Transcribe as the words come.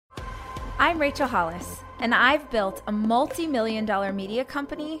I'm Rachel Hollis, and I've built a multi-million-dollar media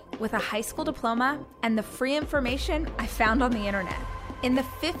company with a high school diploma and the free information I found on the internet. In the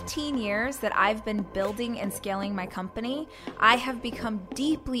 15 years that I've been building and scaling my company, I have become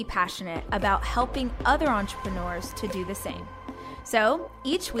deeply passionate about helping other entrepreneurs to do the same. So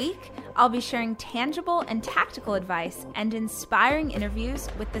each week, I'll be sharing tangible and tactical advice and inspiring interviews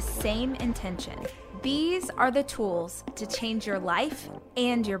with the same intention. These are the tools to change your life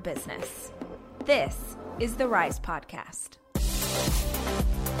and your business. This is the Rise Podcast.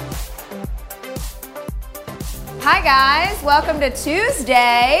 Hi guys, welcome to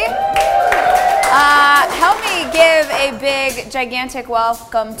Tuesday. Help me give a big, gigantic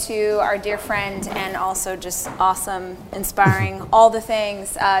welcome to our dear friend and also just awesome, inspiring, all the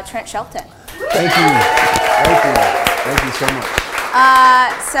things, Trent Shelton. Thank you. Thank you so much.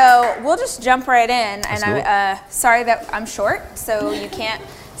 So we'll just jump right in, and I'm sorry that I'm short, so you can't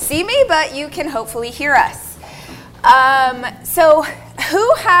see me, but you can hopefully hear us. So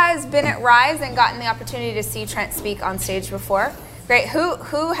who has been at Rise and gotten the opportunity to see Trent speak on stage before? Great.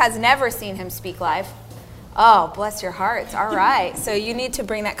 Who has never seen him speak live? Oh, bless your hearts. All right. So you need to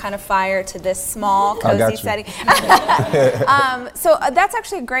bring that kind of fire to this small, cozy setting. So that's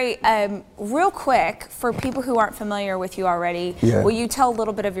actually great. Real quick, for people who aren't familiar with you already, will you tell a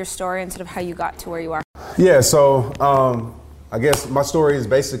little bit of your story and sort of how you got to where you are? Yeah, so I guess my story is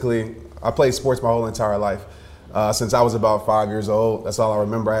basically I played sports my whole entire life. Since I was about 5 years old, that's all I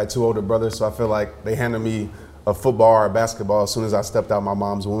remember. I had two older brothers, so I feel like they handed me a football or a basketball as soon as I stepped out of my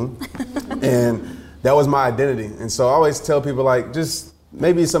mom's womb. And that was my identity. And so I always tell people, like, just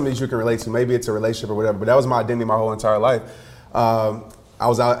maybe it's something that you can relate to. Maybe it's a relationship or whatever, but that was my identity my whole entire life. I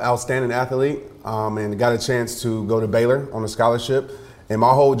was an outstanding athlete and got a chance to go to Baylor on a scholarship. And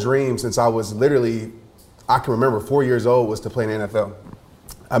my whole dream since I was literally, I can remember 4 years old, was to play in the NFL.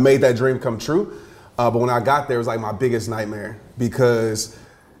 I made that dream come true. But when I got there, it was like my biggest nightmare because,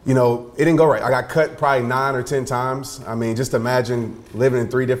 you know, it didn't go right. I got cut probably 9 or 10 times. I mean, just imagine living in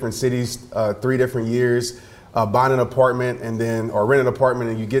 3 different cities, 3 different years, buying an apartment or rent an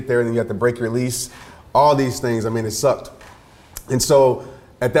apartment, and you get there and then you have to break your lease. All these things, I mean, it sucked. And so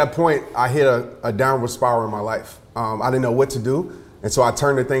at that point, I hit a downward spiral in my life. I didn't know what to do. And so I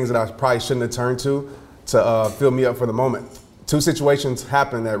turned to things that I probably shouldn't have turned to fill me up for the moment. 2 situations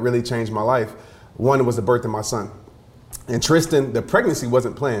happened that really changed my life. One was the birth of my son. And Tristan, the pregnancy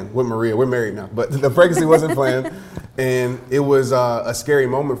wasn't planned with Maria. We're married now, but the pregnancy wasn't planned. And it was a scary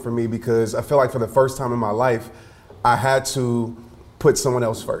moment for me because I feel like for the first time in my life, I had to put someone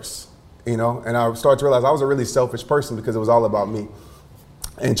else first, you know? And I started to realize I was a really selfish person because it was all about me.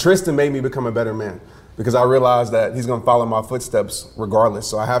 And Tristan made me become a better man because I realized that he's gonna follow my footsteps regardless.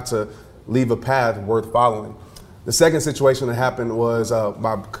 So I have to leave a path worth following. The second situation that happened was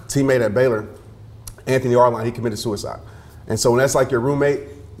my teammate at Baylor, Anthony Arline, he committed suicide. And so when that's like your roommate,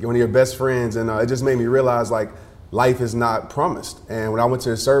 you're one of your best friends, and it just made me realize like life is not promised. And when I went to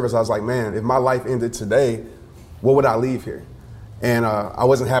his service, I was like, man, if my life ended today, what would I leave here? And I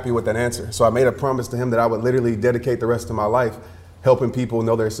wasn't happy with that answer. So I made a promise to him that I would literally dedicate the rest of my life helping people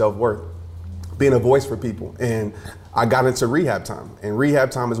know their self-worth, being a voice for people. And I got into rehab time, and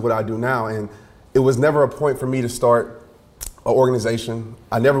rehab time is what I do now. And it was never a point for me to start an organization.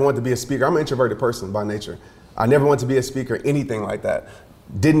 I never wanted to be a speaker. I'm an introverted person by nature. I never wanted to be a speaker, anything like that.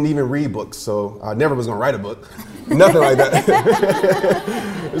 Didn't even read books, so I never was gonna write a book. Nothing like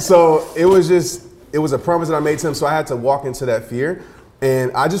that. So it was a promise that I made to him, so I had to walk into that fear.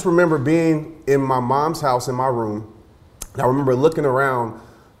 And I just remember being in my mom's house in my room, and I remember looking around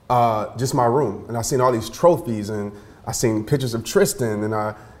just my room, and I seen all these trophies, and I seen pictures of Tristan, and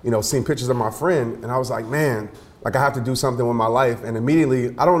I seen pictures of my friend, and I was like, man, like I have to do something with my life. And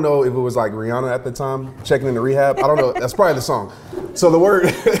immediately, I don't know if it was like Rihanna at the time, checking into rehab. I don't know, that's probably the song. So the word,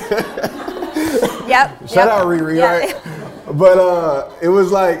 shout out Riri, right? But it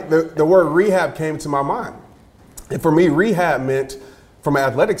was like the word rehab came to my mind. And for me, rehab meant, from an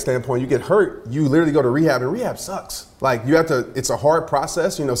athletic standpoint, you get hurt, you literally go to rehab, and rehab sucks. Like you have to, it's a hard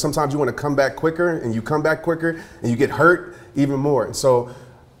process. You know, sometimes you want to come back quicker, and you come back quicker, and you get hurt even more. And so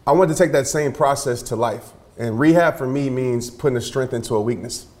I wanted to take that same process to life. And rehab for me means putting a strength into a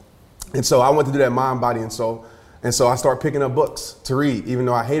weakness. And so I wanted to do that mind, body, and soul. And so I started picking up books to read, even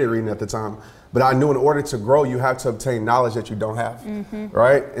though I hated reading at the time. But I knew in order to grow, you have to obtain knowledge that you don't have,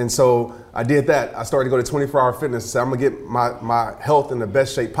 right? And so I did that. I started to go to 24-hour fitness. So I'm gonna get my health in the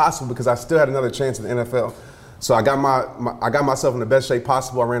best shape possible because I still had another chance in the NFL. So I got myself in the best shape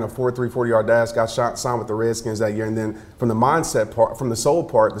possible. I ran a 4.3 40-yard dash, got signed with the Redskins that year. And then from the mindset part, from the soul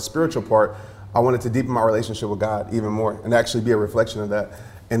part, the spiritual part, I wanted to deepen my relationship with God even more and actually be a reflection of that.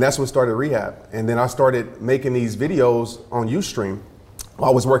 And that's what started rehab. And then I started making these videos on Ustream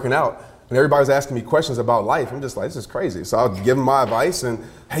while I was working out. And everybody was asking me questions about life. I'm just like, this is crazy. So I would give them my advice and,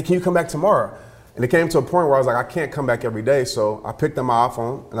 hey, can you come back tomorrow? And it came to a point where I was like, I can't come back every day. So I picked up my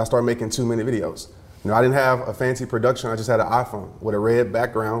iPhone and I started making 2-minute videos. I didn't have a fancy production. I just had an iPhone with a red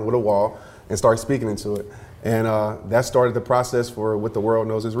background with a wall and started speaking into it. And that started the process for what the world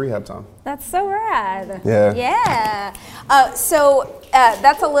knows as rehab time. That's so rad. Yeah. Yeah. So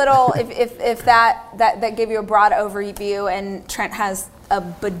that's a little, if that gave you a broad overview, and Trent has a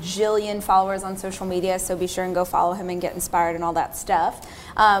bajillion followers on social media, so be sure and go follow him and get inspired and all that stuff.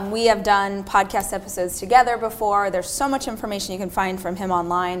 We have done podcast episodes together before. There's so much information you can find from him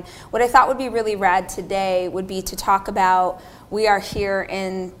online. What I thought would be really rad today would be to talk about, we are here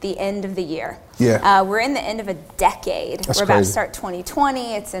in the end of the year. Yeah. We're in the end of a decade. That's We're about crazy. to start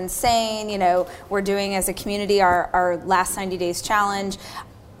 2020. It's insane. We're doing as a community our last 90 days challenge.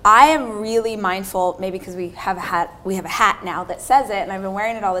 I am really mindful, maybe because we have a hat now that says it, and I've been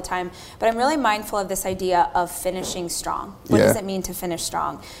wearing it all the time, but I'm really mindful of this idea of finishing strong. What does it mean to finish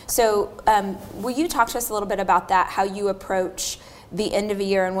strong? So will you talk to us a little bit about that, how you approach the end of a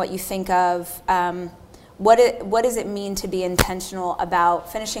year and what you think of, what does it mean to be intentional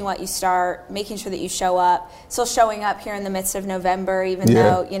about finishing what you start, making sure that you show up, still showing up here in the midst of November, even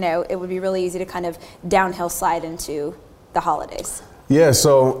though, it would be really easy to kind of downhill slide into the holidays? Yeah,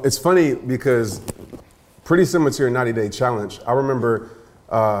 so it's funny because pretty similar to your 90-day challenge. I remember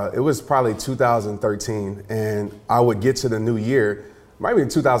it was probably 2013, and I would get to the new year, maybe in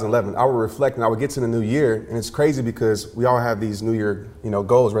 2011, I would reflect and I would get to the new year, and it's crazy because we all have these new year,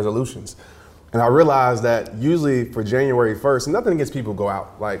 goals, resolutions. And I realized that usually for January 1st, and nothing against people go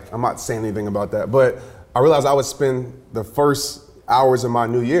out, like I'm not saying anything about that, but I realized I would spend the first hours of my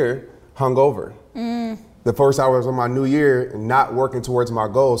new year hungover. The first hours of my new year not working towards my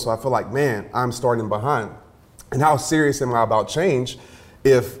goals. So I feel like, man, I'm starting behind. And how serious am I about change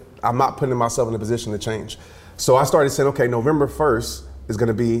if I'm not putting myself in a position to change? So I started saying, okay, November 1st is going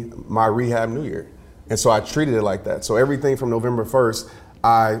to be my rehab new year. And so I treated it like that. So everything from November 1st,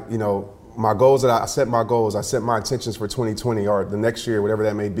 my goals I set my intentions for 2020 or the next year, whatever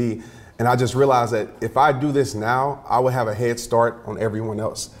that may be. And I just realized that if I do this now, I would have a head start on everyone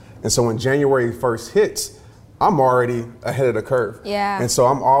else. And so when January 1st hits, I'm already ahead of the curve. Yeah. And so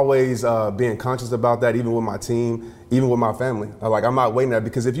I'm always being conscious about that, even with my team, even with my family. I'm not waiting that,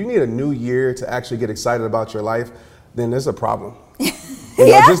 because if you need a new year to actually get excited about your life, then there's a problem.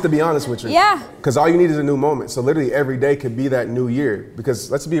 Just to be honest with you. Yeah. Because all you need is a new moment. So literally every day could be that new year.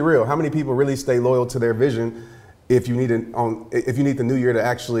 Because let's be real, how many people really stay loyal to their vision if you need the new year to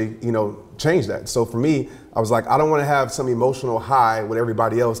actually, change that? So for me, I was like, I don't want to have some emotional high with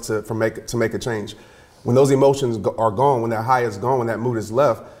everybody else to make a change. When those emotions are gone, when that high is gone, when that mood is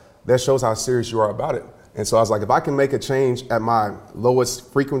left, that shows how serious you are about it. And so I was like, if I can make a change at my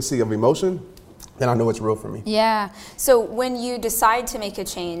lowest frequency of emotion, then I know it's real for me. Yeah. So when you decide to make a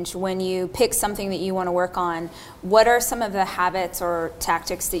change, when you pick something that you want to work on, what are some of the habits or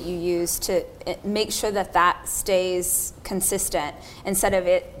tactics that you use to make sure that stays consistent, instead of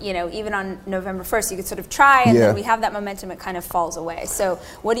it, even on November 1st, you could sort of try and then we have that momentum, it kind of falls away. So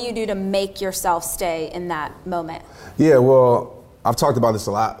what do you do to make yourself stay in that moment? Yeah, well, I've talked about this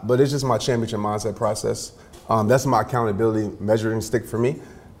a lot, but it's just my championship mindset process. That's my accountability measuring stick for me.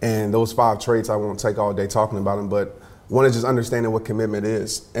 And those 5 traits, I won't take all day talking about them, but one is just understanding what commitment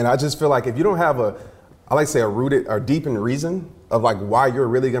is. And I just feel like if you don't have a rooted or deepened reason of like why you're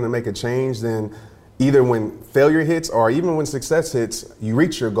really gonna make a change, then either when failure hits or even when success hits, you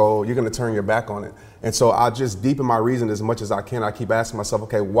reach your goal, you're gonna turn your back on it. And so I just deepen my reason as much as I can. I keep asking myself,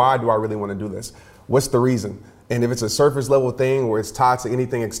 okay, why do I really wanna do this? What's the reason? And if it's a surface level thing where it's tied to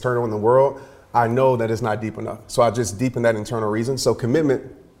anything external in the world, I know that it's not deep enough. So I just deepen that internal reason. So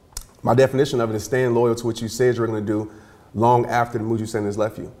commitment, my definition of it is staying loyal to what you said you're going to do long after the mood you sent has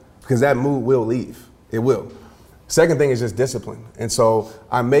left you, because that mood will leave. It will. Second thing is just discipline. And so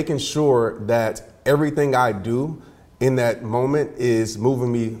I'm making sure that everything I do in that moment is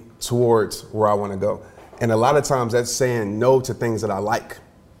moving me towards where I want to go. And a lot of times that's saying no to things that I like.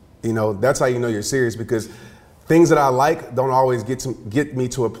 That's how you know you're serious, because things that I like don't always get me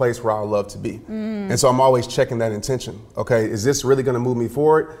to a place where I love to be. And so I'm always checking that intention. Okay, is this really going to move me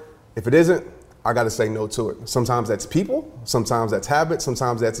forward? If it isn't, I got to say no to it. Sometimes that's people, sometimes that's habits,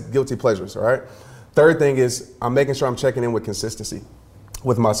 sometimes that's guilty pleasures, all right? Third thing is I'm making sure I'm checking in with consistency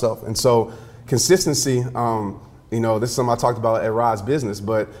with myself. And so consistency, this is something I talked about at Rod's business,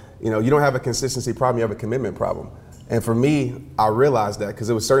 but you don't have a consistency problem, you have a commitment problem. And for me, I realized that because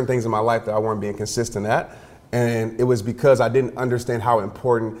there were certain things in my life that I weren't being consistent at. And it was because I didn't understand how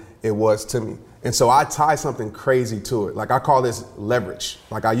important it was to me. And so I tie something crazy to it. Like I call this leverage.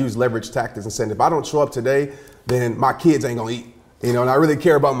 Like I use leverage tactics and saying, if I don't show up today, then my kids ain't gonna eat. You know, and I really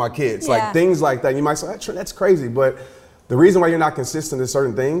care about my kids. Yeah. Like things like that. You might say, that's crazy. But the reason why you're not consistent in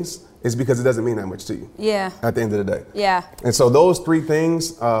certain things is because it doesn't mean that much to you. Yeah. At the end of the day. Yeah. And so those three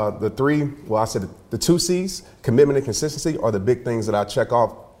things, the 2 C's, commitment and consistency, are the big things that I check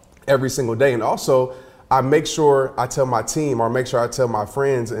off every single day. And also, I make sure I tell my team, or make sure I tell my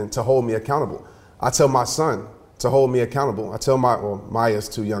friends and to hold me accountable. I tell my son to hold me accountable. I tell Maya's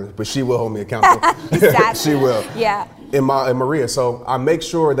too young, but she will hold me accountable. She will. Yeah. And Maria. So I make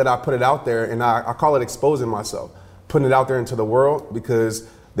sure that I put it out there, and I call it exposing myself, putting it out there into the world, because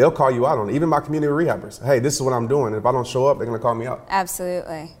they'll call you out on it. Even my community rehabbers. Hey, this is what I'm doing. If I don't show up, they're going to call me out.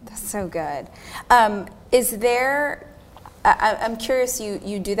 Absolutely. That's so good. I'm curious,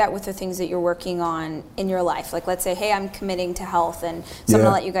 you do that with the things that you're working on in your life. Like, let's say, hey, I'm committing to health, and so I'm going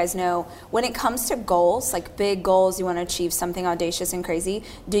to let you guys know. When it comes to goals, like big goals, you want to achieve something audacious and crazy,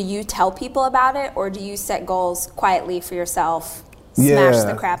 do you tell people about it, or do you set goals quietly for yourself, smash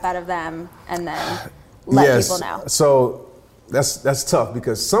the crap out of them, and then let people know? So that's tough,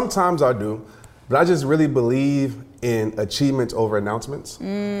 because sometimes I do, but I just really believe in achievements over announcements.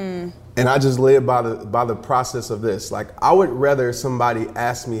 And I just live by the process of this. Like, I would rather somebody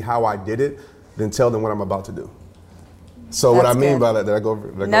ask me how I did it than tell them what I'm about to do. So That's what I mean good. by that, did I go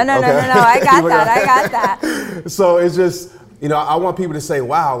over? No, I got that. So it's just, I want people to say,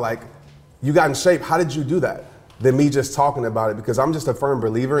 wow, like, you got in shape. How did you do that? Than me just talking about it, because I'm just a firm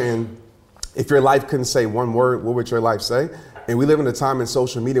believer in, if your life couldn't say one word, what would your life say? And we live in a time in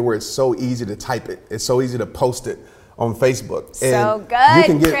social media where it's so easy to type it. It's so easy to post it on Facebook. So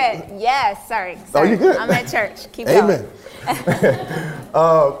good, Trent. Yes, sorry. Oh, you're good. I'm at church. Keep Amen. going.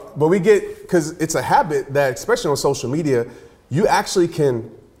 But we get, because it's a habit that, especially on social media, you actually can,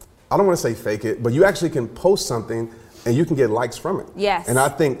 I don't want to say fake it, but you actually can post something and you can get likes from it. Yes. And I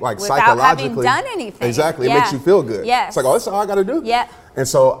think, like, without psychologically, having done anything. Exactly, it makes you feel good. Yes. It's like, oh, that's all I got to do. Yeah. And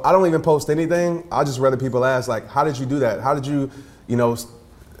so I don't even post anything. I just rather people ask, like, how did you do that? How did you,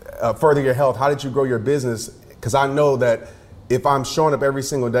 further your health? How did you grow your business? Because I know that if I'm showing up every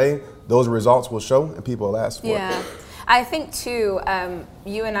single day, those results will show and people will ask for it. Yeah. I think, too,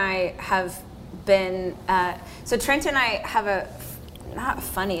 you and I have been, so Trent and I have not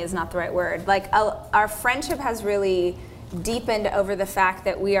funny is not the right word, like our friendship has really deepened over the fact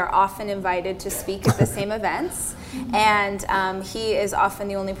that we are often invited to speak at the same events, and he is often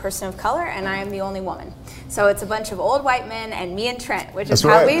the only person of color and I am the only woman. So it's a bunch of old white men and me and Trent, which is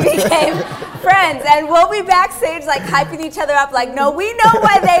how we became friends. And we'll be backstage like hyping each other up like, no, we know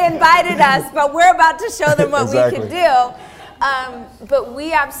why they invited us, but we're about to show them what we can do. But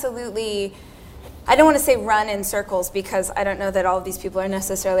we absolutely, I don't want to say run in circles, because I don't know that all of these people are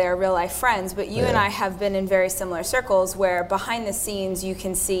necessarily our real life friends, but you and I have been in very similar circles where behind the scenes you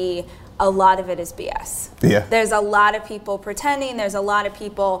can see a lot of it is BS. Yeah. There's a lot of people pretending, there's a lot of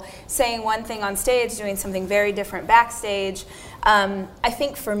people saying one thing on stage, doing something very different backstage. I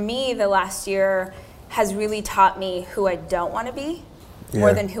think for me, the last year has really taught me who I don't want to be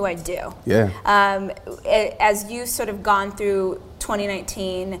more than who I do. Yeah. As you've sort of gone through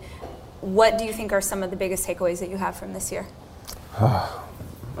 2019, what do you think are some of the biggest takeaways that you have from this year? I'm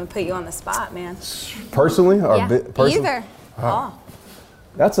going to put you on the spot, man. Personally? Or either.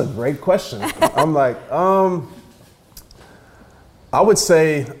 That's a great question. I'm like, I would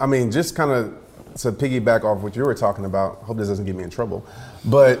say, just kind of to piggyback off what you were talking about, hope this doesn't get me in trouble,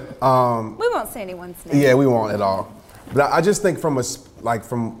 but we won't say anyone's name. Yeah, we won't at all. But I just think from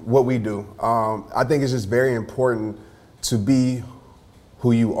what we do, I think it's just very important to be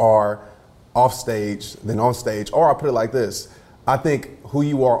who you are off stage than on stage. Or I'll put it like this. I think who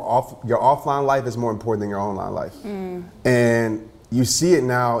you are your offline life is more important than your online life. And you see it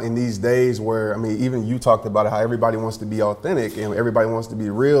now in these days where, even you talked about it, how everybody wants to be authentic and everybody wants to be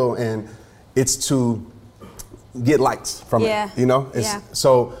real, and it's to get likes from it,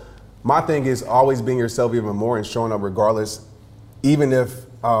 So my thing is always being yourself even more and showing up regardless, even if,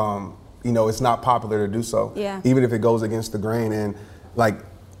 it's not popular to do so, even if it goes against the grain. And like,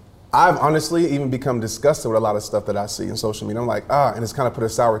 I've honestly even become disgusted with a lot of stuff that I see in social media. I'm like, and it's kind of put a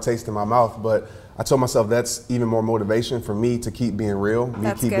sour taste in my mouth, but I told myself that's even more motivation for me to keep being real,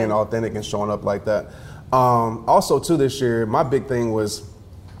 being authentic and showing up like that. Also, too, this year, my big thing was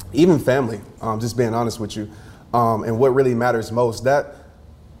even family, just being honest with you, and what really matters most.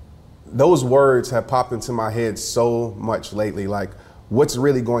 Those words have popped into my head so much lately, like what's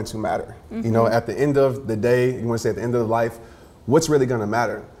really going to matter? At the end of the day, you want to say at the end of life, what's really going to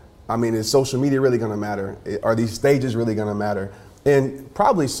matter? I mean, is social media really going to matter? Are these stages really going to matter? And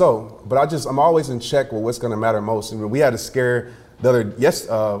probably so, but I'm always in check with what's going to matter most. And we had a scare the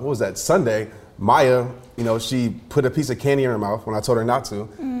other, Sunday. Maya, she put a piece of candy in her mouth when I told her not to,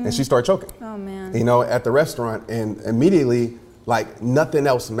 and she started choking. Oh man. At the restaurant, and immediately, like, nothing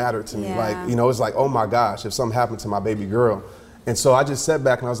else mattered to me. Yeah. Like, it's like, oh my gosh, if something happened to my baby girl. And so I just sat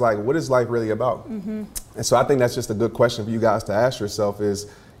back and I was like, what is life really about? Mm-hmm. And so I think that's just a good question for you guys to ask yourself is,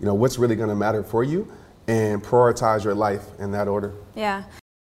 what's really going to matter for you, and prioritize your life in that order. Yeah.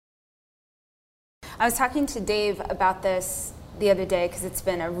 I was talking to Dave about this the other day because it's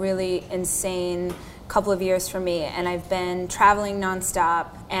been a really insane couple of years for me, and I've been traveling nonstop,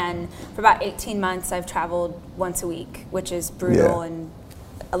 and for about 18 months I've traveled once a week, which is brutal and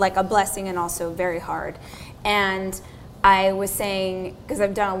like a blessing and also very hard. And I was saying, because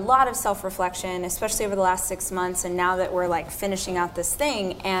I've done a lot of self-reflection, especially over the last 6 months, and now that we're like finishing out this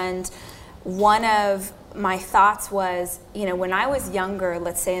thing, and one of my thoughts was, when I was younger,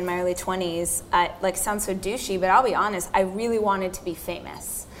 let's say in my early 20s, sounds so douchey, but I'll be honest, I really wanted to be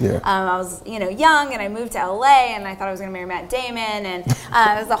famous. Yeah. I was, young, and I moved to LA, and I thought I was going to marry Matt Damon, and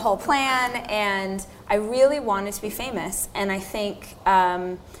it was the whole plan, and I really wanted to be famous. And I think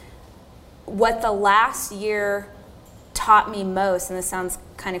what the last year taught me most, and this sounds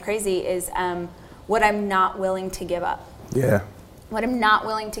kind of crazy, is what I'm not willing to give up. Yeah. What I'm not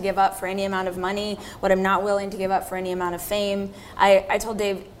willing to give up for any amount of money, what I'm not willing to give up for any amount of fame. I told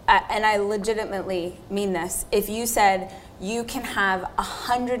Dave, and I legitimately mean this, if you said you can have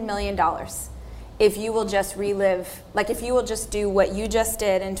 $100 million if you will just relive, like if you will just do what you just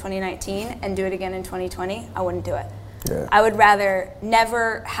did in 2019 and do it again in 2020, I wouldn't do it. Yeah. I would rather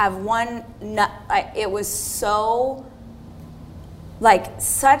never have one, it was so,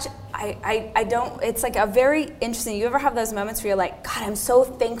 I don't, it's like a very interesting, you ever have those moments where you're like, God, I'm so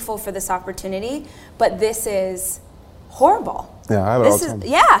thankful for this opportunity, but this is horrible. Yeah, I have it all the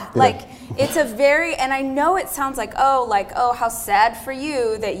time. Like it's a very, and I know it sounds like, oh, how sad for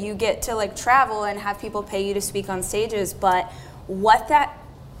you that you get to like travel and have people pay you to speak on stages, but what that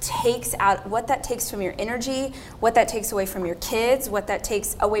takes from your energy, what that takes away from your kids, what that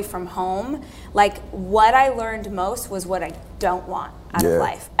takes away from home. Like what I learned most was what I don't want out of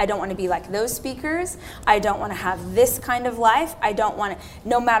life. I don't want to be like those speakers. I don't want to have this kind of life. I don't want to,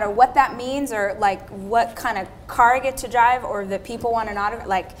 no matter what that means or like what kind of car I get to drive or that people want an autograph,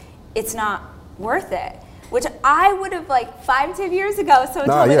 like it's not worth it. Which I would have like 5-10 years ago, someone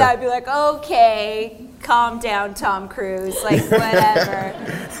told me that, I'd be like, okay, calm down, Tom Cruise, like whatever.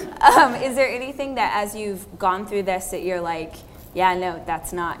 Is there anything that as you've gone through this that you're like, yeah, no,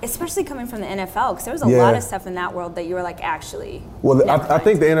 that's not, especially coming from the NFL, because there was a lot of stuff in that world that you were like, actually. Well, I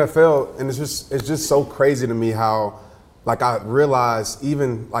think the NFL, and it's just so crazy to me how, like I realized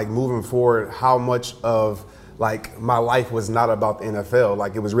even like moving forward, how much of like my life was not about the NFL.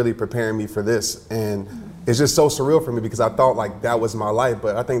 Like it was really preparing me for this. And it's just so surreal for me because I thought like that was my life,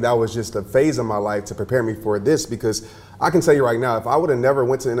 but I think that was just a phase of my life to prepare me for this, because I can tell you right now, if I would have never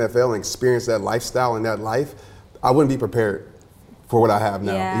went to the NFL and experienced that lifestyle and that life, I wouldn't be prepared for what I have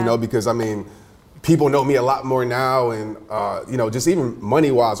now, because I mean, people know me a lot more now and, just even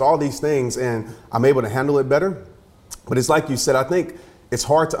money-wise, all these things, and I'm able to handle it better. But it's like you said, I think it's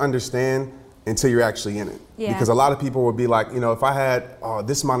hard to understand until you're actually in it. Yeah. Because a lot of people will be like, if I had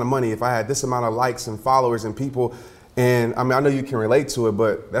this amount of money, if I had this amount of likes and followers and people, and I mean, I know you can relate to it,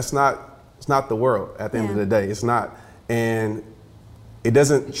 but it's not the world at the end of the day. It's not. And it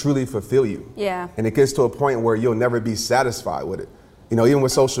doesn't truly fulfill you. Yeah. And it gets to a point where you'll never be satisfied with it. Even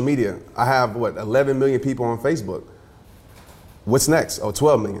with social media, I have 11 million people on Facebook. What's next?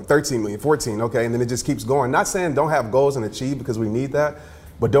 12 million, 13 million, 14, okay, and then it just keeps going. Not saying don't have goals and achieve, because we need that,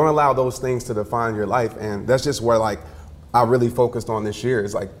 but don't allow those things to define your life. And that's just where like I really focused on this year.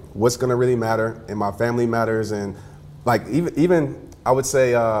 It's like what's gonna really matter, and my family matters. And like even I would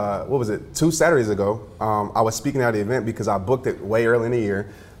say, 2 Saturdays ago, I was speaking at the event because I booked it way early in the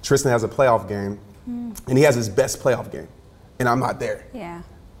year. Tristan has a playoff game, and he has his best playoff game, and I'm not there. Yeah.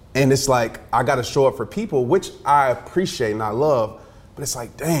 And it's like, I got to show up for people, which I appreciate and I love, but it's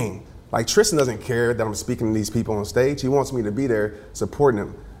like, dang, like Tristan doesn't care that I'm speaking to these people on stage. He wants me to be there supporting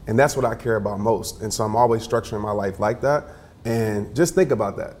him. And that's what I care about most. And so I'm always structuring my life like that. And just think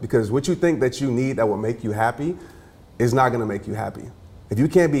about that, because what you think that you need that will make you happy is not going to make you happy. If you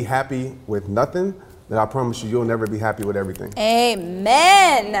can't be happy with nothing, then I promise you'll never be happy with everything.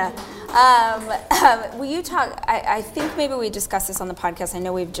 Amen. Will you talk, I think maybe we discussed this on the podcast. I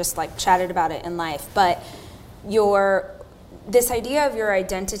know we've just like chatted about it in life, but this idea of your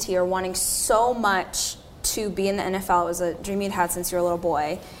identity or wanting so much to be in the NFL. It was a dream you'd had since you were a little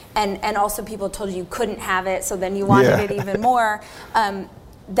boy. And also people told you couldn't have it, so then you wanted it even more.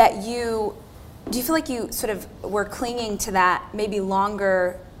 Do you feel like you sort of were clinging to that maybe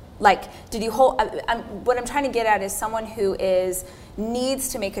longer? Like, did you hold, what I'm trying to get at is someone who needs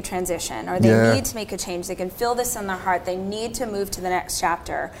to make a transition, or they need to make a change. They can feel this in their heart. They need to move to the next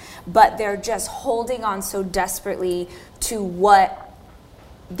chapter, but they're just holding on so desperately to what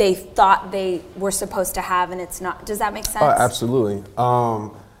they thought they were supposed to have, and it's not. Does that make sense? Absolutely.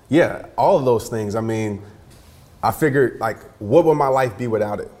 Yeah, all of those things. I mean, I figured, like, what would my life be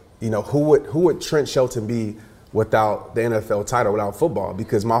without it? You know, who would Trent Shelton be without the NFL title, without football?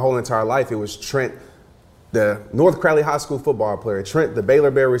 Because my whole entire life, it was Trent, the North Crowley High School football player, Trent, the Baylor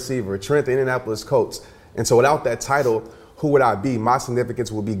Bear receiver, Trent, the Indianapolis Colts. And so without that title, who would I be? My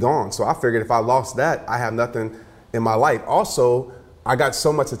significance would be gone. So I figured if I lost that, I have nothing in my life. Also, I got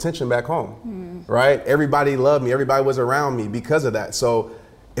so much attention back home, right? Everybody loved me. Everybody was around me because of that. So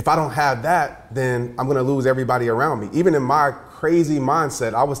if I don't have that, then I'm going to lose everybody around me. Even in my crazy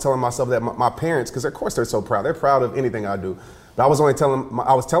mindset, I was telling myself that my parents, because of course they're so proud. They're proud of anything I do. But I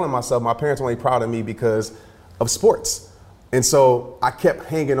was telling myself my parents are only proud of me because of sports. And so I kept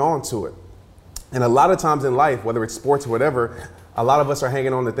hanging on to it. And a lot of times in life, whether it's sports or whatever, a lot of us are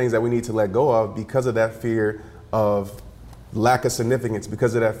hanging on to things that we need to let go of because of that fear of lack of significance,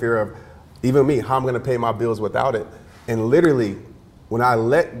 because of that fear of, even me, how I'm going to pay my bills without it. And literally, when I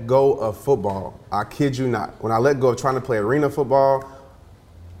let go of football, I kid you not, when I let go of trying to play arena football,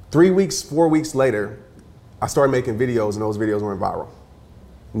 4 weeks later, I started making videos, and those videos went viral.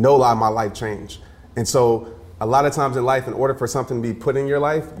 No lie, my life changed. And so a lot of times in life, in order for something to be put in your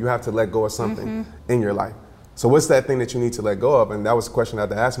life, you have to let go of something in your life. So what's that thing that you need to let go of? And that was a question I had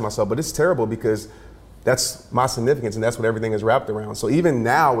to ask myself. But it's terrible because that's my significance, and that's what everything is wrapped around. So even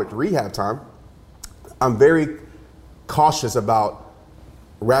now with rehab time, I'm very cautious about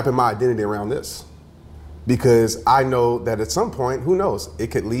wrapping my identity around this, because I know that at some point, who knows, it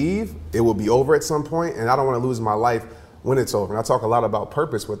could leave, it will be over at some point, and I don't want to lose my life when it's over. And I talk a lot about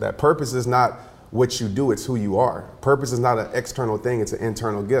purpose with that. Purpose is not what you do, it's who you are. Purpose is not an external thing, it's an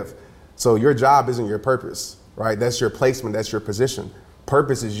internal gift. So your job isn't your purpose, right? That's your placement, that's your position.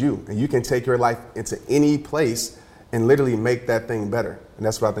 Purpose is you, and you can take your life into any place and literally make that thing better. And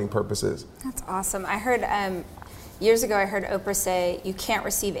that's what I think purpose is. That's awesome. I heard years ago, I heard Oprah say, you can't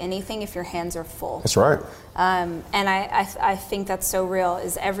receive anything if your hands are full. That's right. And I think that's so real,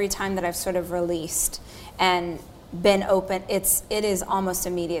 is every time that I've sort of released and been open, it is almost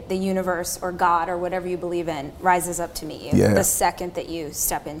immediate. The universe or God or whatever you believe in rises up to meet you the second that you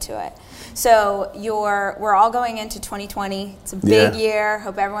step into it. So we're all going into 2020. It's a big year.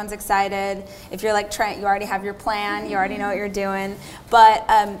 Hope everyone's excited. If you're like Trent, you already have your plan. You already know what you're doing. But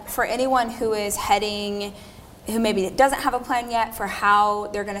for anyone who maybe doesn't have a plan yet for how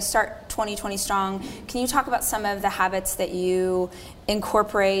they're going to start 2020 strong, can you talk about some of the habits that you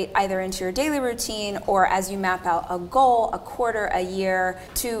incorporate either into your daily routine or as you map out a goal, a quarter, a year,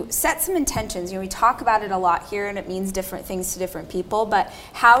 to set some intentions? You know, we talk about it a lot here, and it means different things to different people, but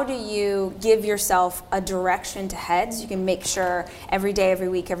how do you give yourself a direction to head so you can make sure every day, every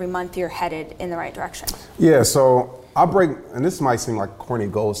week, every month you're headed in the right direction? Yeah, so I break, and this might seem like corny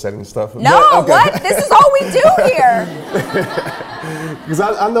goal setting stuff. No, but, okay. What? This is all we do here. Because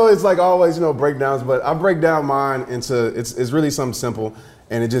I know it's like always, breakdowns, but I break down mine into, it's really something simple,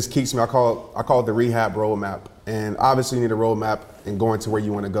 and it just keeps me, I call it the rehab roadmap. And obviously you need a roadmap in going to where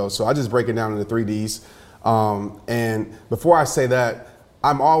you want to go. So I just break it down into 3 Ds. And before I say that,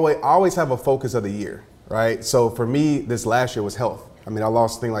 I always have a focus of the year, right? So for me, this last year was health. I mean, I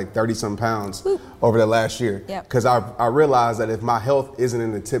lost, 30-some pounds over the last year. Because I realized that if my health isn't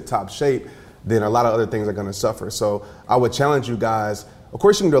in the tip-top shape, then a lot of other things are going to suffer. So I would challenge you guys. Of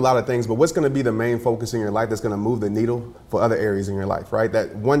course, you can do a lot of things, but what's going to be the main focus in your life that's going to move the needle for other areas in your life, right?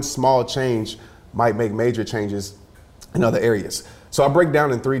 That one small change might make major changes in other areas. So I break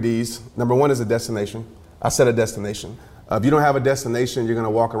down in 3 Ds. Number 1 is a destination. I set a destination. If you don't have a destination, you're going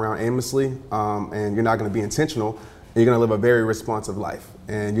to walk around aimlessly, and you're not going to be intentional. You're going to live a very responsive life,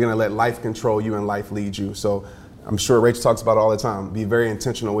 and you're going to let life control you and life lead you. So I'm sure Rachel talks about it all the time. Be very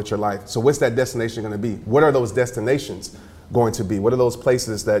intentional with your life. So what's that destination going to be? What are those destinations going to be? What are those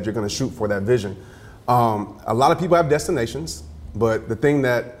places that you're going to shoot for, that vision? A lot of people have destinations, but the thing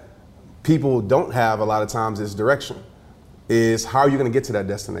that people don't have a lot of times is direction, is how are you going to get to that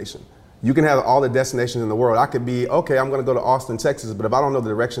destination? You can have all the destinations in the world. I could be, okay, I'm going to go to Austin, Texas, but if I don't know the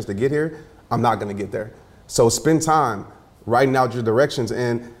directions to get here, I'm not going to get there. So spend time writing out your directions.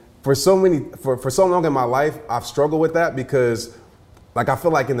 And for so long in my life, I've struggled with that because like I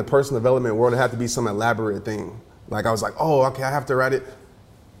feel like in the personal development world, it had to be some elaborate thing. Like I was like, oh, okay, I have to write it.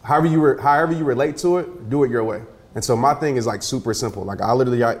 However you relate to it, do it your way. And so my thing is like super simple. Like I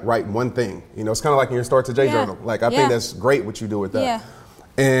literally write one thing. You know, it's kind of like in your Start to J journal. Like I think that's great what you do with that. Yeah.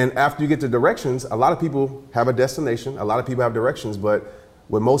 And after you get to directions, a lot of people have a destination. A lot of people have directions, but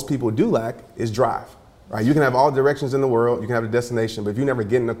what most people do lack is drive. Right? You can have all directions in the world. You can have a destination, but if you never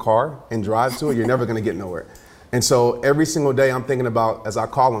get in a car and drive to it, you're never going to get nowhere. And so every single day I'm thinking about, as I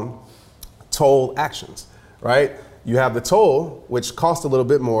call them, toll actions, right? You have the toll, which costs a little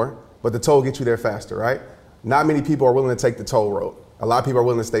bit more, but the toll gets you there faster, right? Not many people are willing to take the toll road. A lot of people are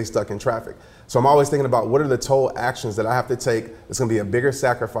willing to stay stuck in traffic. So I'm always thinking about what are the toll actions that I have to take that's going to be a bigger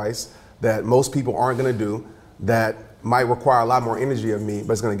sacrifice that most people aren't going to do, that might require a lot more energy of me,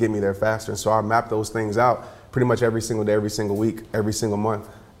 but it's going to get me there faster. And so I map those things out pretty much every single day, every single week, every single month,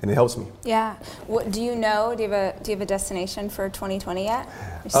 and it helps me. Yeah. What, do you have a destination for 2020 yet?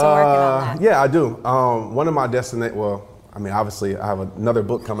 You're still working on that. Yeah, I do. One of my well, I mean, obviously I have another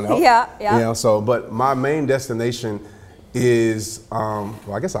book coming out. Yeah. You know, so, but my main destination is,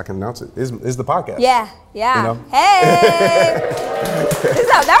 well, I guess I can announce it, is the podcast. Yeah. You know? Hey!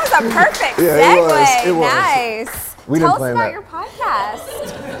 That was a perfect segue. It was. Nice. Tell us about your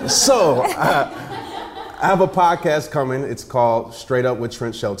podcast. So, I have a podcast coming. It's called Straight Up with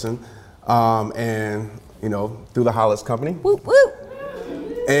Trent Shelton. And, you know, through the Hollis Company. Whoop, whoop.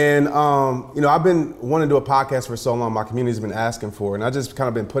 And, you know, I've been wanting to do a podcast for so long. My community's been asking for it. And I just kind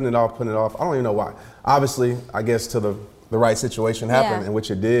of been putting it off. I don't even know why. Obviously, I guess till the right situation happened, in which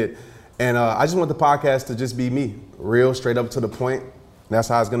it did. And I just want the podcast to just be me, real, straight up to the point. That's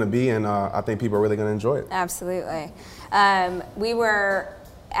how it's going to be, and I think people are really going to enjoy it. Absolutely. We were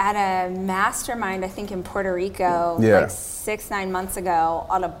at a mastermind, I think, in Puerto Rico, like 6-9 months ago,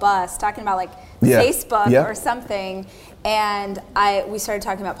 on a bus, talking about like Facebook or something. And we started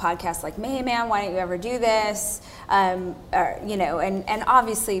talking about podcasts, like, hey man, why don't you ever do this? You know, and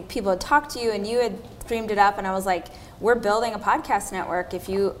obviously people had talked to you, and you had dreamed it up, and I was like, we're building a podcast network. If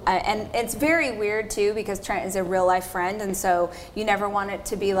you and it's very weird too, because Trent is a real life friend, and so you never want it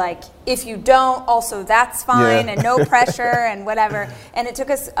to be like, if you don't, also that's fine, and no pressure and whatever. And it took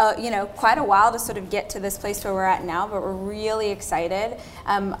us, you know, quite a while to sort of get to this place where we're at now, but we're really excited.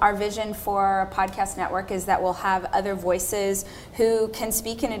 Our vision for a podcast network is that we'll have other voices who can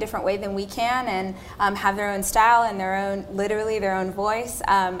speak in a different way than we can, and have their own style and literally their own voice.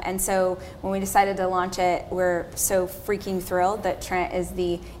 And so when we decided to launch it, we're so freaking thrilled that Trent is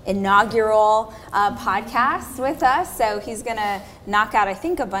the inaugural podcast with us. So he's gonna knock out, I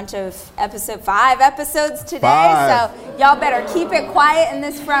think, a bunch of 5 episodes today. 5. So y'all better keep it quiet in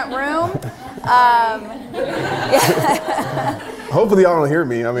this front room. Hopefully y'all don't hear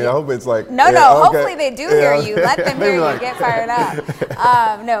me. I mean, I hope it's like... No, okay. Hopefully they do hear you. Let them hear you get fired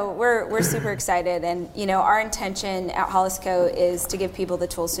up. No, we're super excited. And, you know, our intention at HoCo is to give people the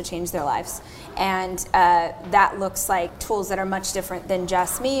tools to change their lives. And that looks like tools that are much different than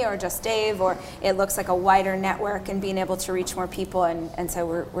just me or just Dave, or it looks like a wider network and being able to reach more people. And so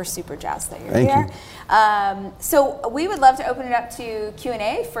we're super jazzed that you're here. Thank you. So we would love to open it up to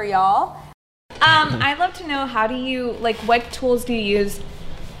Q&A for y'all. I'd love to know, how do you, like, what tools do you use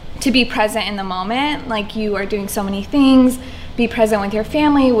to be present in the moment? Like, you are doing so many things, be present with your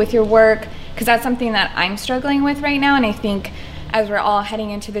family, with your work, because that's something that I'm struggling with right now. And I think as we're all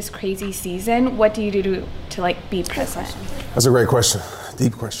heading into this crazy season, what do you do to like be present? That's a great question.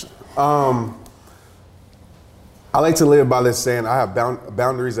 Deep question. I like to live by this saying, I have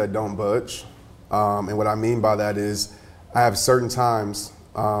boundaries that don't budge. And what I mean by that is I have certain times,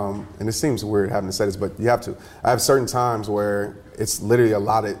 and it seems weird having to say this, but you have to. I have certain times where it's literally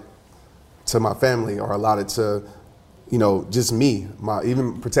allotted to my family or allotted to, you know, just me,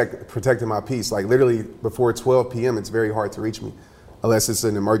 even protecting my peace. Like literally before 12 p.m., it's very hard to reach me unless it's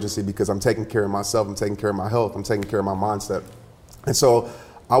an emergency, because I'm taking care of myself, I'm taking care of my health, I'm taking care of my mindset. And so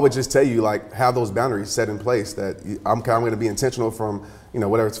I would just tell you, like, have those boundaries set in place that I'm going to be intentional from, you know,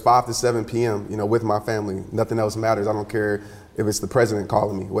 whether it's 5 to 7 p.m., you know, with my family. Nothing else matters. I don't care if it's the president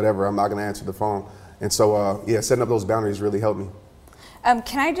calling me, whatever, I'm not going to answer the phone. And so, setting up those boundaries really helped me.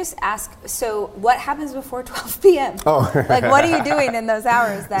 Can I just ask, so what happens before 12 p.m.? Oh. Like, what are you doing in those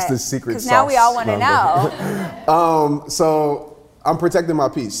hours? It's the secret sauce. Because now we all want to know. So I'm protecting my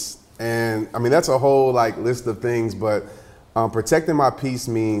peace. And I mean, that's a whole like list of things, but protecting my peace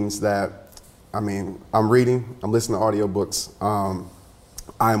means that, I mean, I'm reading, I'm listening to audiobooks,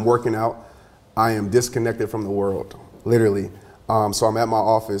 I am working out, I am disconnected from the world, literally. So I'm at my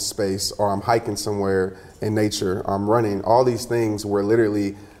office space, or I'm hiking somewhere in nature, I'm running, all these things where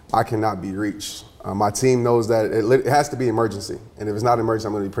literally I cannot be reached. My team knows that it has to be emergency. And if it's not emergency,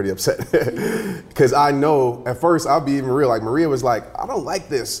 I'm gonna be pretty upset. Because I know, at first, I'll be even real. Like Maria was like, I don't like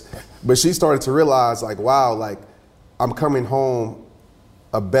this. But she started to realize like, wow, like I'm coming home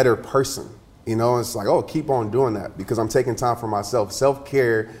a better person. You know, it's like, oh, keep on doing that because I'm taking time for myself.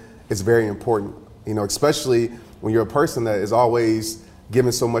 Self-care is very important, you know, especially when you're a person that is always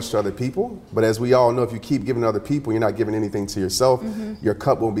giving so much to other people. But as we all know, if you keep giving to other people, you're not giving anything to yourself, your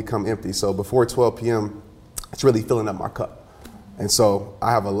cup will become empty. So before 12 p.m., it's really filling up my cup. And so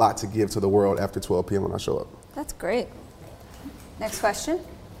I have a lot to give to the world after 12 p.m. when I show up. That's great. Next question.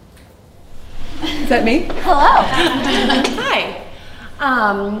 Is that me? Hello. Hi.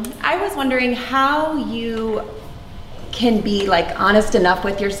 I was wondering how you can be like honest enough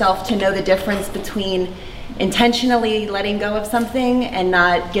with yourself to know the difference between intentionally letting go of something and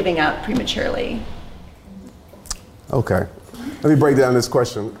not giving up prematurely. Okay. Let me break down this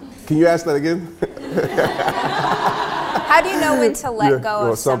question. Can you ask that again? How do you know when to let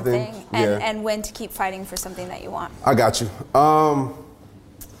go of something and, yeah. and when to keep fighting for something that you want? I got you.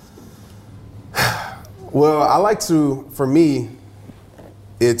 Well, I like to, for me,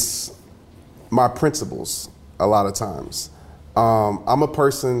 it's my principles a lot of times. I'm a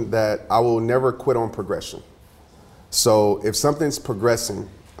person that I will never quit on progression. So if something's progressing,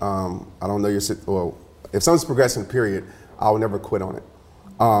 I don't know if something's progressing, period, I will never quit on it.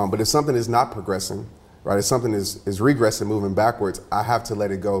 But if something is not progressing, right, if something is regressing, moving backwards, I have to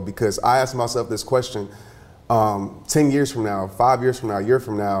let it go because I ask myself this question, 10 years from now, 5 years from now, a year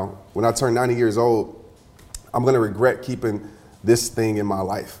from now, when I turn 90 years old, I'm gonna regret keeping this thing in my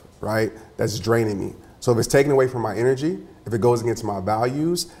life, right, that's draining me. So if it's taken away from my energy, if it goes against my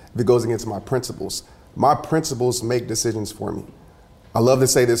values, if it goes against my principles make decisions for me. I love to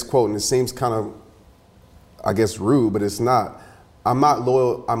say this quote, and it seems kind of, I guess, rude, but it's not. I'm not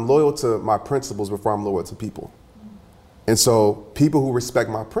loyal. I'm loyal to my principles before I'm loyal to people. And so people who respect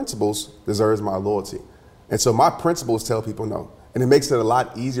my principles deserves my loyalty. And so my principles tell people no. And it makes it a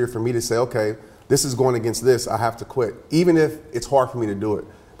lot easier for me to say, okay, this is going against this, I have to quit. Even if it's hard for me to do it.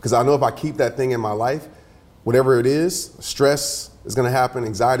 Because I know if I keep that thing in my life, whatever it is, stress is gonna happen,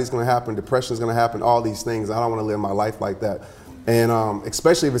 anxiety is gonna happen, depression is gonna happen, all these things. I don't wanna live my life like that. And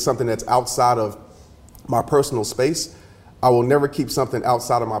especially if it's something that's outside of my personal space, I will never keep something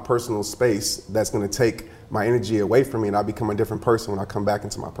outside of my personal space that's gonna take my energy away from me and I become a different person when I come back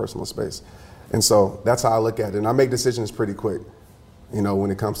into my personal space. And so that's how I look at it. And I make decisions pretty quick, you know,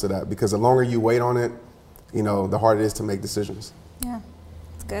 when it comes to that. Because the longer you wait on it, you know, the harder it is to make decisions. Yeah,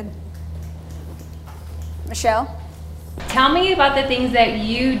 it's good. Michelle? Tell me about the things that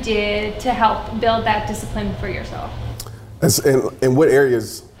you did to help build that discipline for yourself. In what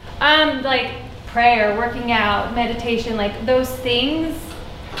areas? Like prayer, working out, meditation, like those things,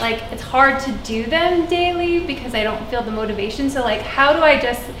 like it's hard to do them daily because I don't feel the motivation. So like, how do I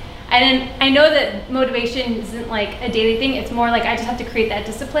just, and I know that motivation isn't like a daily thing. It's more like I just have to create that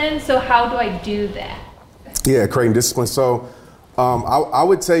discipline. So how do I do that? Yeah, creating discipline. So I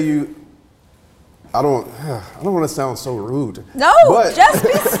would tell you, I don't want to sound so rude. No, but just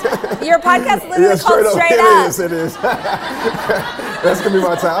be, your podcast literally called Straight Up. It is. That's going to be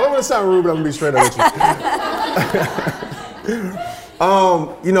my time. I don't want to sound rude, but I'm going to be straight up with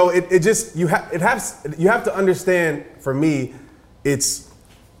you. You know, it just, you have to understand, for me, it's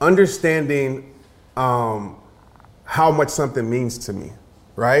understanding how much something means to me,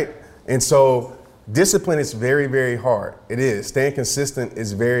 right? And so discipline is very, very hard. It is. Staying consistent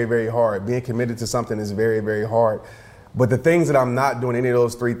is very, very hard. Being committed to something is very, very hard. But the things that I'm not doing any of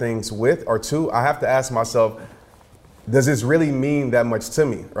those three things with or to, I have to ask myself, does this really mean that much to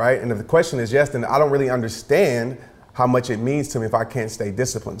me, right? And if the question is yes, then I don't really understand how much it means to me if I can't stay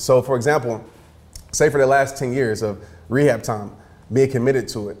disciplined. So for example, say for the last 10 years of rehab time, being committed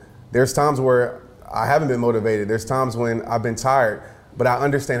to it, there's times where I haven't been motivated. There's times when I've been tired. But I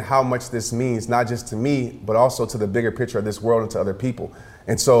understand how much this means, not just to me, but also to the bigger picture of this world and to other people.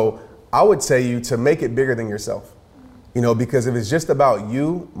 And so I would tell you to make it bigger than yourself, you know, because if it's just about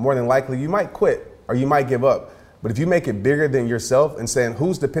you, more than likely you might quit or you might give up. But if you make it bigger than yourself and saying,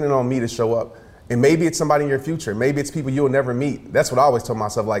 who's dependent on me to show up? And maybe it's somebody in your future. Maybe it's people you'll never meet. That's what I always tell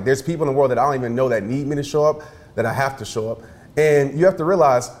myself. Like, there's people in the world that I don't even know that need me to show up, that I have to show up. And you have to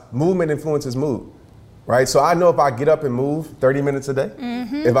realize movement influences mood. Right? So I know if I get up and move 30 minutes a day,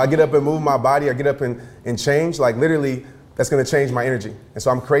 if I get up and move my body or get up and change, like literally that's going to change my energy. And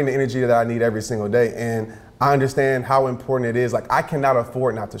so I'm creating the energy that I need every single day. And I understand how important it is. Like I cannot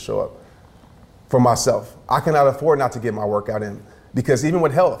afford not to show up for myself. I cannot afford not to get my workout in because even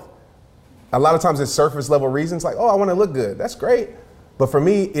with health, a lot of times it's surface level reasons like, oh, I want to look good. That's great. But for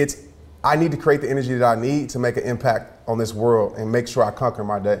me, I need to create the energy that I need to make an impact on this world and make sure I conquer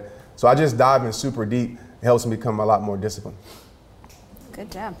my day. So I just dive in super deep. It helps me become a lot more disciplined.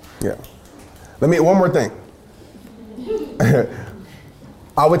 Good job. Yeah. One more thing.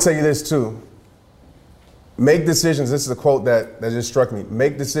 I would tell you this too. Make decisions. This is a quote that just struck me.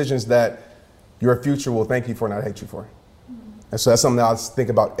 Make decisions that your future will thank you for, not hate you for. And so that's something that I think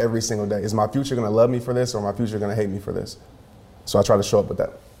about every single day. Is my future going to love me for this, or my future going to hate me for this? So I try to show up with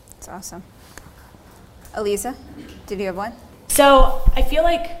that. That's awesome. Eliza, did you have one? So I feel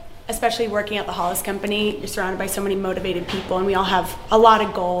like, especially working at the Hollis Company, you're surrounded by so many motivated people, and we all have a lot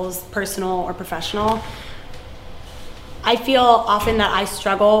of goals, personal or professional. I feel often that I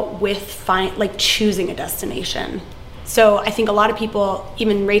struggle with choosing a destination. So I think a lot of people,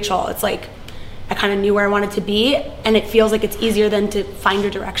 even Rachel, it's like, I kind of knew where I wanted to be, and it feels like it's easier than to find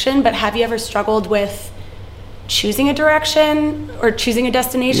your direction. But have you ever struggled with choosing a direction or choosing a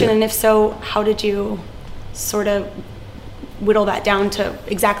destination? Yeah. And if so, how did you sort of whittle that down to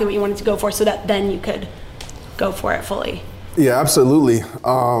exactly what you wanted to go for so that then you could go for it fully? Yeah, absolutely.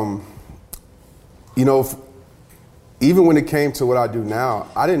 Even when it came to what I do now,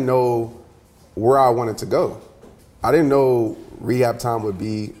 I didn't know where I wanted to go. I didn't know rehab time would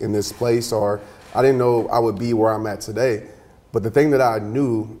be in this place, or I didn't know I would be where I'm at today. But the thing that I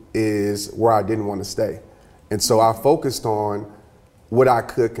knew is where I didn't want to stay. And so I focused on what I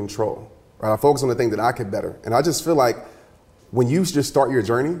could control, right? I focused on the thing that I could better. And I just feel like when you just start your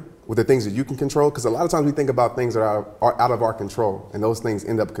journey with the things that you can control, because a lot of times we think about things that are out of our control, and those things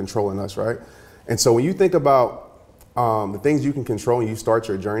end up controlling us, right? And so when you think about the things you can control and you start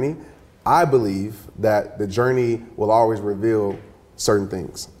your journey, I believe that the journey will always reveal certain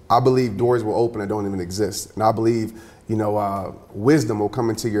things. I believe doors will open that don't even exist. And I believe, wisdom will come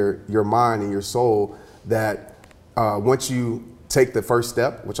into your mind and your soul that once you take the first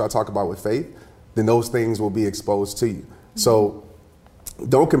step, which I talk about with faith, then those things will be exposed to you. Mm-hmm. So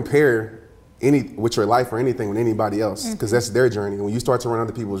don't compare with your life or anything with anybody else, because that's their journey. When you start to run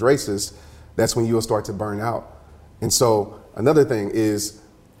other people's races, that's when you'll start to burn out. And so another thing is,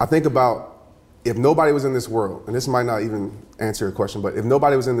 I think about if nobody was in this world, and this might not even answer your question, but if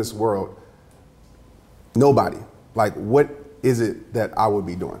nobody was in this world, what is it that I would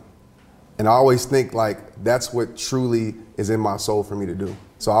be doing? And I always think that's what truly is in my soul for me to do.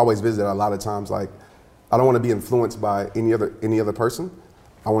 So I always visit a lot of times, I don't want to be influenced by any other person.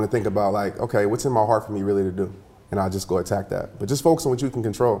 I want to think about okay, what's in my heart for me really to do? And I just go attack that. But just focus on what you can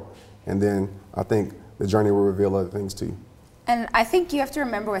control. And then I think the journey will reveal other things to you. And I think you have to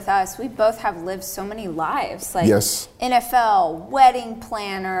remember with us, we both have lived so many lives. Yes. NFL, wedding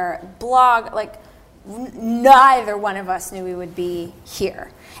planner, blog, neither one of us knew we would be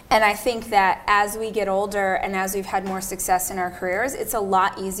here. And I think that as we get older and as we've had more success in our careers, it's a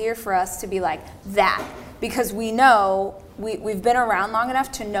lot easier for us to be like that, because we know we've been around long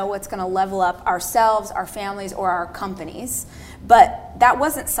enough to know what's going to level up ourselves, our families, or our companies. But that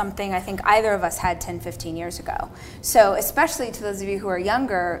wasn't something I think either of us had 10, 15 years ago. So especially to those of you who are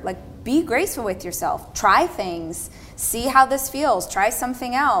younger, be graceful with yourself. Try things. See how this feels. Try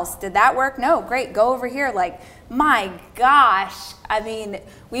something else. Did that work? No. Great. Go over here. My gosh.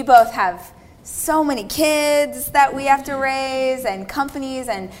 We both have so many kids that we have to raise, and companies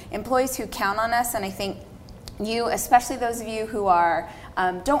and employees who count on us. And I think you, especially those of you who are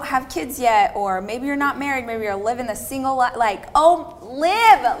don't have kids yet, or maybe you're not married, maybe you're living a single life,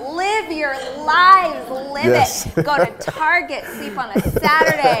 live your lives, live yes. it. Go to Target, sleep on a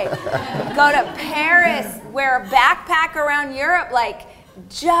Saturday, go to Paris, wear a backpack around Europe,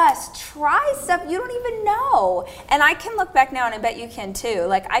 just try stuff you don't even know. And I can look back now, and I bet you can too.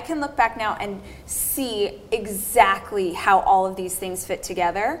 I can look back now and see exactly how all of these things fit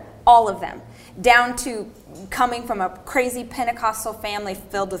together, all of them, down to coming from a crazy Pentecostal family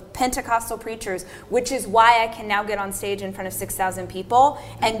filled with Pentecostal preachers, which is why I can now get on stage in front of 6,000 people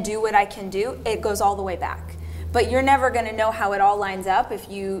and do what I can do. It goes all the way back. But you're never going to know how it all lines up if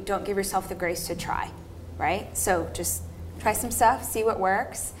you don't give yourself the grace to try, right? So just try some stuff, see what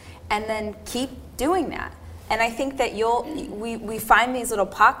works, and then keep doing that. And I think that we find these little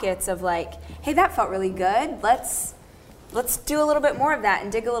pockets of hey, that felt really good. Let's do a little bit more of that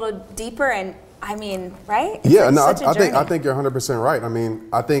and dig a little deeper. And right? It's I think you're 100% right.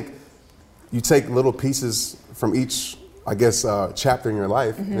 I think you take little pieces from each, chapter in your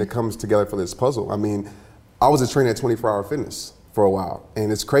life, and it comes together for this puzzle. I was a trainer at 24 Hour Fitness for a while,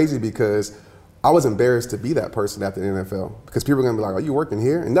 and it's crazy because I was embarrassed to be that person after the NFL, because people are going to be like, are you working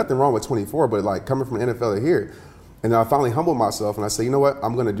here? And nothing wrong with 24, but coming from the NFL to here. And then I finally humbled myself, and I said, you know what?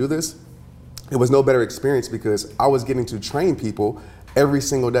 I'm going to do this. It was no better experience because I was getting to train people every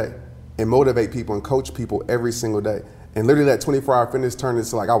single day and motivate people and coach people every single day. And literally that 24-hour fitness turned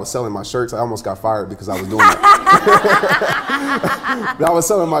into like I was selling my shirts. I almost got fired because I was doing that. But I was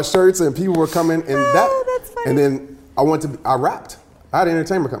selling my shirts and people were coming and that's funny. And then I rapped. I had an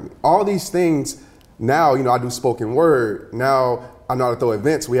entertainment company. All these things now, I do spoken word. Now I know how to throw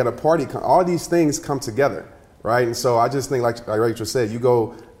events. We had a party. All these things come together, right? And so I just think, like Rachel said, you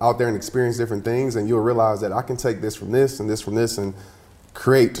go out there and experience different things and you'll realize that I can take this from this and this from this and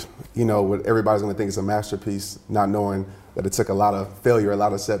create, what everybody's going to think is a masterpiece, not knowing that it took a lot of failure, a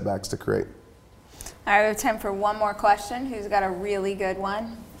lot of setbacks to create. All right, we have time for one more question. Who's got a really good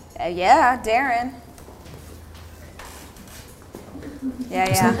one? Yeah, Darren.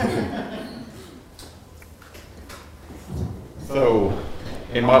 Yeah. So,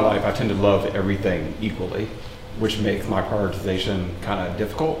 in my life, I tend to love everything equally, which makes my prioritization kind of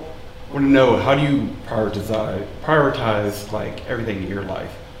difficult. I want to know, how do you prioritize like everything in your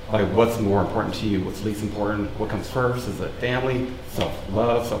life? Like, what's more important to you? What's least important? What comes first? Is it family,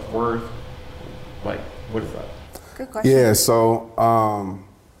 self-love, self-worth? Like, what is that? Good question. Yeah, so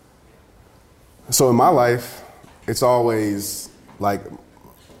in my life, it's always like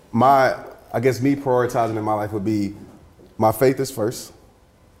I guess me prioritizing in my life would be my faith is first,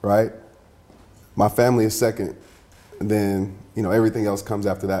 right? My family is second. And then, everything else comes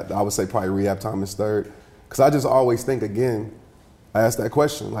after that. I would say probably rehab time is third. Because I just always think, again, I ask that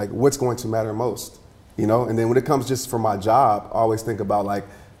question, like, what's going to matter most? And then when it comes just for my job, I always think about, like,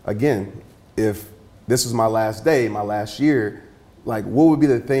 again, if this was my last day, my last year, like, what would be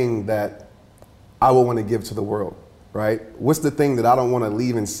the thing that I would want to give to the world, right? What's the thing that I don't want to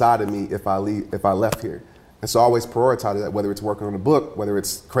leave inside of me if I left here? And so I always prioritize that, whether it's working on a book, whether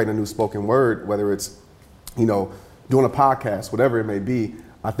it's creating a new spoken word, whether it's, doing a podcast, whatever it may be,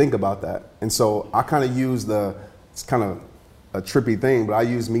 I think about that. And so I kind of use it's kind of a trippy thing, but I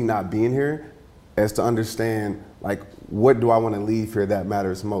use me not being here as to understand, like, what do I want to leave here that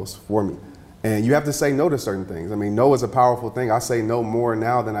matters most for me? And you have to say no to certain things. I mean, no is a powerful thing. I say no more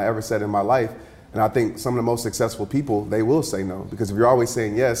now than I ever said in my life. And I think some of the most successful people, they will say no. Because if you're always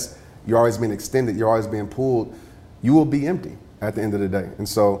saying yes, you're always being extended, you're always being pulled, you will be empty at the end of the day. And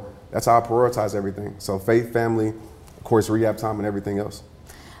so that's how I prioritize everything. So faith, family, of course, rehab time and everything else.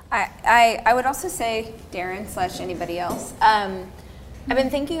 I would also say, Darren / anybody else, I've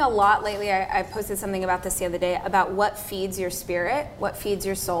been thinking a lot lately. I posted something about this the other day about what feeds your spirit, what feeds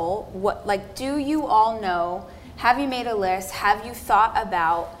your soul. Do you all know, have you made a list? Have you thought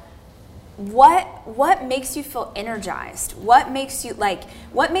about what makes you feel energized? What makes you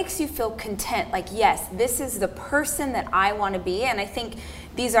feel content? Like, yes, this is the person that I want to be. And I think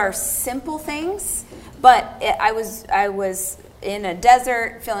these are simple things, but I was in a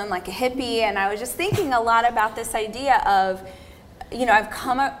desert feeling like a hippie, and I was just thinking a lot about this idea of, I've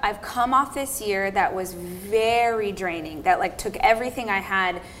come off this year that was very draining, that like took everything I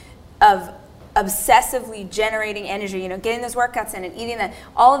had of obsessively generating energy, getting those workouts in and eating that,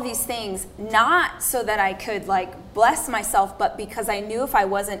 all of these things, not so that I could like bless myself, but because I knew if I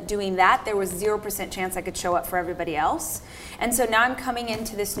wasn't doing that, there was 0% chance I could show up for everybody else. And so now I'm coming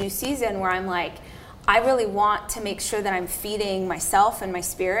into this new season where I'm like, I really want to make sure that I'm feeding myself and my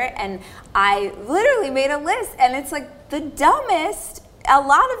spirit. And I literally made a list, and it's like the dumbest. A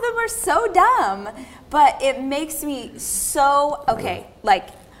lot of them are so dumb, but it makes me so,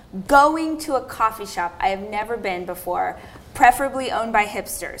 going to a coffee shop I have never been before, preferably owned by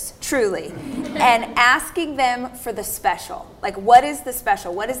hipsters, truly, and asking them for the special. Like, what is the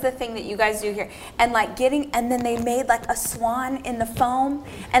special? What is the thing that you guys do here? And and then they made like a swan in the foam,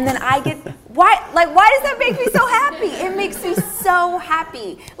 and then I get, why does that make me so happy? It makes me so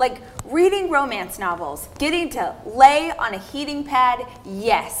happy. Like, reading romance novels, getting to lay on a heating pad,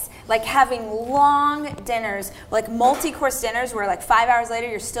 yes. Like having long dinners, like multi-course dinners where like 5 hours later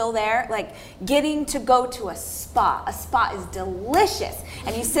you're still there, like getting to go to a spa. A spa is delicious.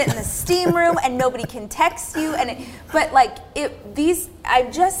 And you sit in the steam room and nobody can text you. I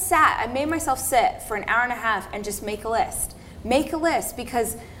made myself sit for an hour and a half and just make a list. Make a list,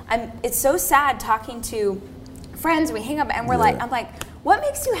 because it's so sad talking to friends. We hang up and I'm like, what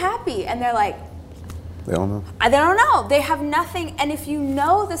makes you happy? And they're like, they don't know. They don't know. They have nothing. And if you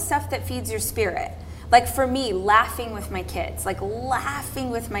know the stuff that feeds your spirit, like for me, laughing with my kids, not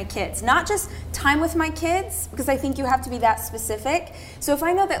just time with my kids, because I think you have to be that specific. So if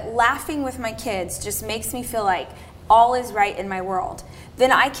I know that laughing with my kids just makes me feel like all is right in my world,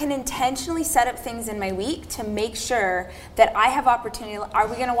 then I can intentionally set up things in my week to make sure that I have opportunity. Are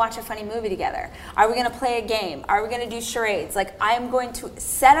we going to watch a funny movie together? Are we going to play a game? Are we going to do charades? Like, I'm going to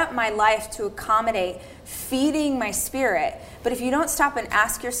set up my life to accommodate feeding my spirit. But if you don't stop and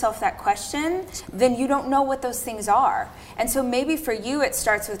ask yourself that question, then you don't know what those things are. And so maybe for you, it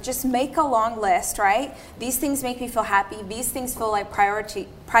starts with just make a long list, right? These things make me feel happy. These things feel like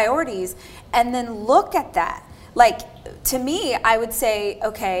priorities. And then look at that. Like, to me, I would say,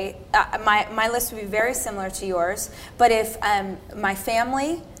 okay, my list would be very similar to yours. But if my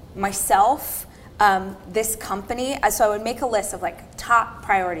family, myself, this company, so I would make a list of like top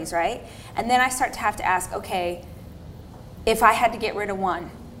priorities, right? And then I start to have to ask, okay, if I had to get rid of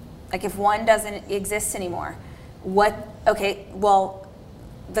one, like if one doesn't exist anymore,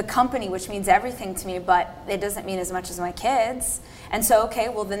 the company, which means everything to me, but it doesn't mean as much as my kids. And so, okay,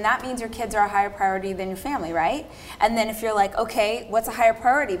 well then that means your kids are a higher priority than your family, right? And then if you're like, okay, what's a higher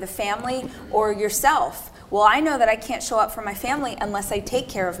priority, the family or yourself? Well, I know that I can't show up for my family unless I take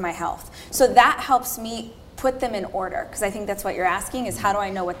care of my health. So that helps me put them in order, because I think that's what you're asking, is how do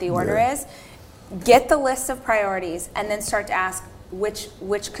I know what the order is? Get the list of priorities and then start to ask, which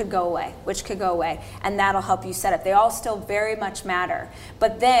could go away, and that'll help you set up. They all still very much matter,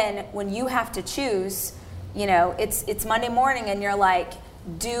 but then when you have to choose, it's Monday morning and you're like,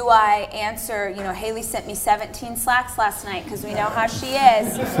 do I answer, Haley sent me 17 slacks last night, because we know how she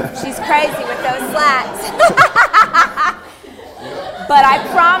is. She's crazy with those slacks. But I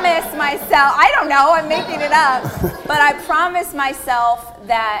promised myself, I don't know, I'm making it up, but I promised myself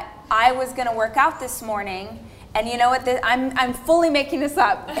that I was going to work out this morning. And you know what? I'm fully making this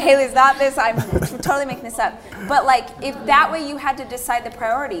up. Haley's not this. I'm totally making this up. But like, if that way you had to decide the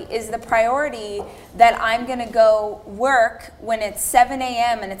priority. Is the priority that I'm going to go work when it's 7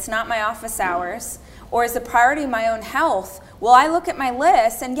 a.m. and it's not my office hours? Or is the priority my own health? Well, I look at my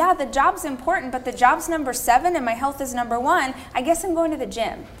list and yeah, the job's important, but the job's number 7 and my health is number 1. I guess I'm going to the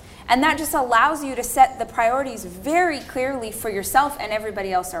gym. And that just allows you to set the priorities very clearly for yourself and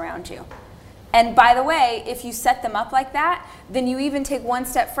everybody else around you. And by the way, if you set them up like that, then you even take one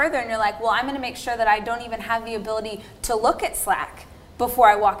step further and you're like, well, I'm going to make sure that I don't even have the ability to look at Slack before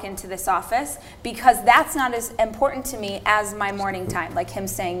I walk into this office, because that's not as important to me as my morning time, like him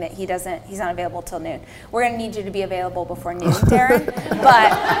saying that he's not available till noon. We're going to need you to be available before noon, Darren.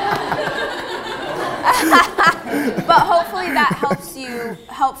 But hopefully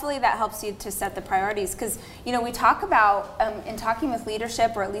that helps you to set the priorities, because we talk about in talking with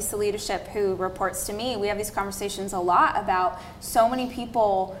leadership, or at least the leadership who reports to me, we have these conversations a lot about so many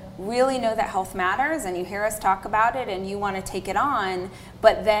people really know that health matters, and you hear us talk about it and you want to take it on,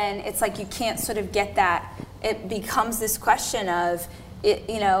 but then it's like you can't sort of get that. It becomes this question of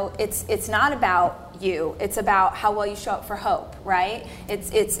it's not about you. It's about how well you show up for hope, right?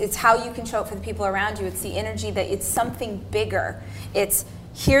 It's how you can show up for the people around you. It's the energy that it's something bigger. It's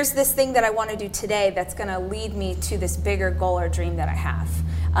here's this thing that I want to do today that's going to lead me to this bigger goal or dream that I have.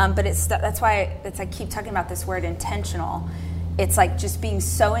 But that's why I keep talking about this word intentional. It's like just being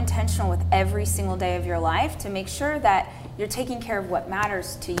so intentional with every single day of your life to make sure that you're taking care of what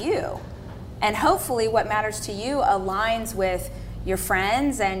matters to you. And hopefully what matters to you aligns with your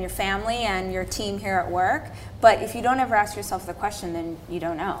friends and your family and your team here at work. But if you don't ever ask yourself the question, then you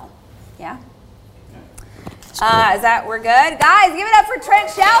don't know. Yeah? We're good? Guys, give it up for Trent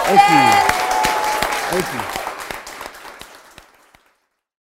Shelton. Thank you.